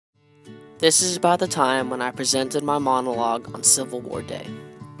This is about the time when I presented my monologue on Civil War Day.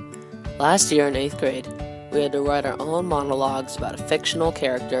 Last year in 8th grade, we had to write our own monologues about a fictional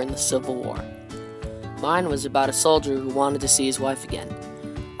character in the Civil War. Mine was about a soldier who wanted to see his wife again.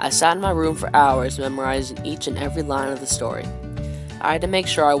 I sat in my room for hours memorizing each and every line of the story. I had to make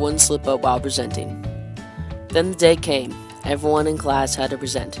sure I wouldn't slip up while presenting. Then the day came. Everyone in class had to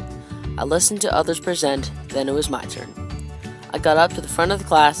present. I listened to others present, then it was my turn. I got up to the front of the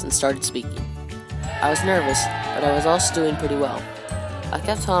class and started speaking. I was nervous, but I was also doing pretty well. I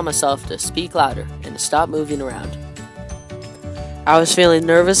kept telling myself to speak louder and to stop moving around. I was feeling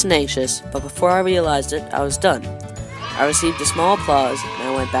nervous and anxious, but before I realized it, I was done. I received a small applause and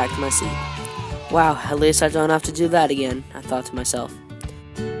I went back to my seat. Wow, at least I don't have to do that again, I thought to myself.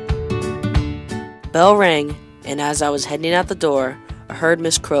 Bell rang, and as I was heading out the door, I heard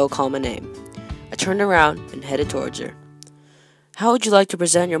Miss Crow call my name. I turned around and headed towards her. "How would you like to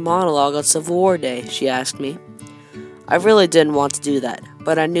present your monologue on Civil War Day?" she asked me. I really didn't want to do that,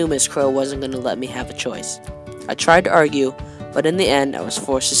 but I knew Miss Crow wasn't going to let me have a choice. I tried to argue, but in the end I was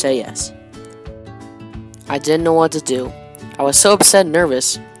forced to say yes. I didn't know what to do. I was so upset and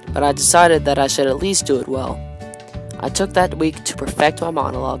nervous, but I decided that I should at least do it well. I took that week to perfect my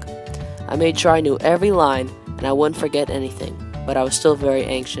monologue. I made sure I knew every line and I wouldn't forget anything, but I was still very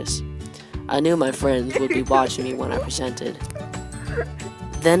anxious. I knew my friends would be watching me when I presented.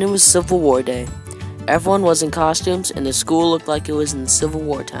 Then it was Civil War Day. Everyone was in costumes and the school looked like it was in the Civil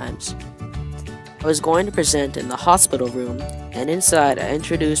War times. I was going to present in the hospital room, and inside I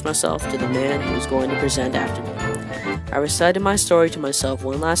introduced myself to the man who was going to present after me. I recited my story to myself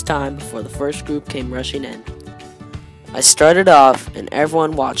one last time before the first group came rushing in. I started off and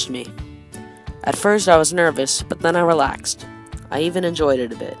everyone watched me. At first I was nervous, but then I relaxed. I even enjoyed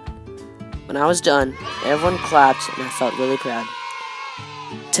it a bit. When I was done, everyone clapped and I felt really proud.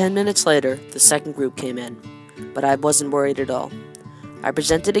 10 minutes later, the second group came in, but I wasn't worried at all. I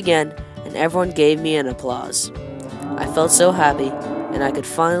presented again, and everyone gave me an applause. I felt so happy, and I could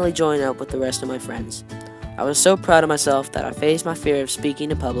finally join up with the rest of my friends. I was so proud of myself that I faced my fear of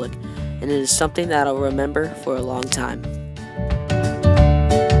speaking in public, and it is something that I'll remember for a long time.